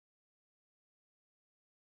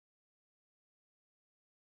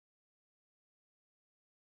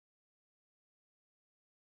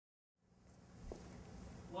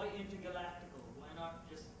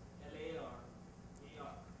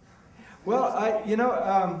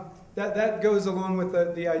Well, that goes along with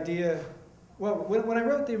the idea. Well, when I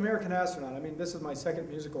wrote The American Astronaut, I mean, this is my second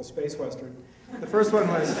musical space western. The first one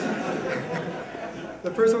was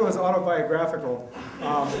autobiographical,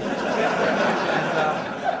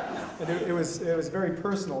 and it was very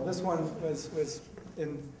personal. This one was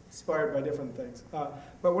inspired by different things. But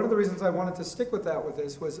one of the reasons I wanted to stick with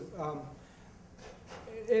this was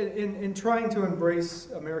in trying to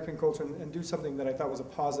embrace American culture and do something that I thought was a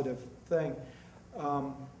positive thing.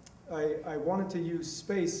 I wanted to use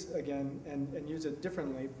space again and use it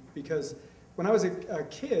differently, because when I was a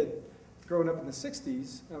kid, growing up in the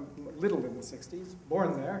 60s, little in the 60s,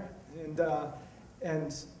 born there,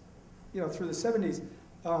 and through the 70s,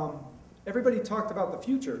 everybody talked about the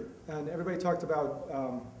future, and everybody talked about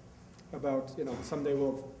someday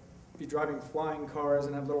we'll be driving flying cars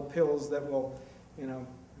and have little pills that will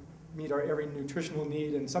meet our every nutritional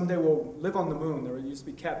need, and someday we'll live on the moon. There used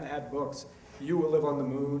to be Cat in the Hat books. You will live on the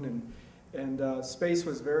moon, and space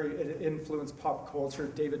was it influenced pop culture.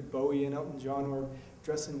 David Bowie and Elton John were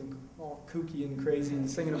dressing all kooky and crazy and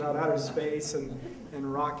singing about outer space and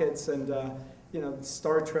rockets, and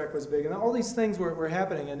Star Trek was big, and all these things were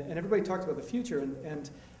happening, and everybody talked about the future, and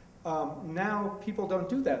now people don't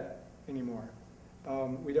do that anymore.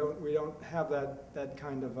 We don't have that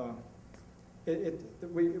kind of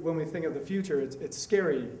when we think of the future, it's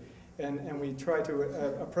scary, and we try to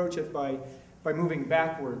approach it by moving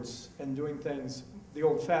backwards and doing things the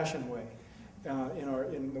old-fashioned way,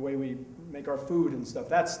 in the way we make our food and stuff.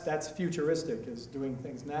 That's futuristic, is doing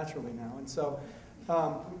things naturally now. And so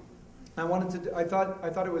I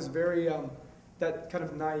thought it was very that kind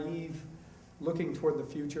of naive looking toward the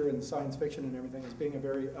future and science fiction and everything as being a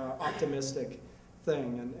very optimistic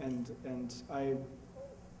thing, and I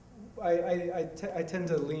tend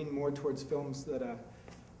to lean more towards films that are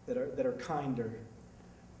kinder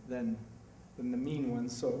than the mean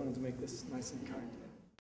ones, so I wanted to make this nice and kind.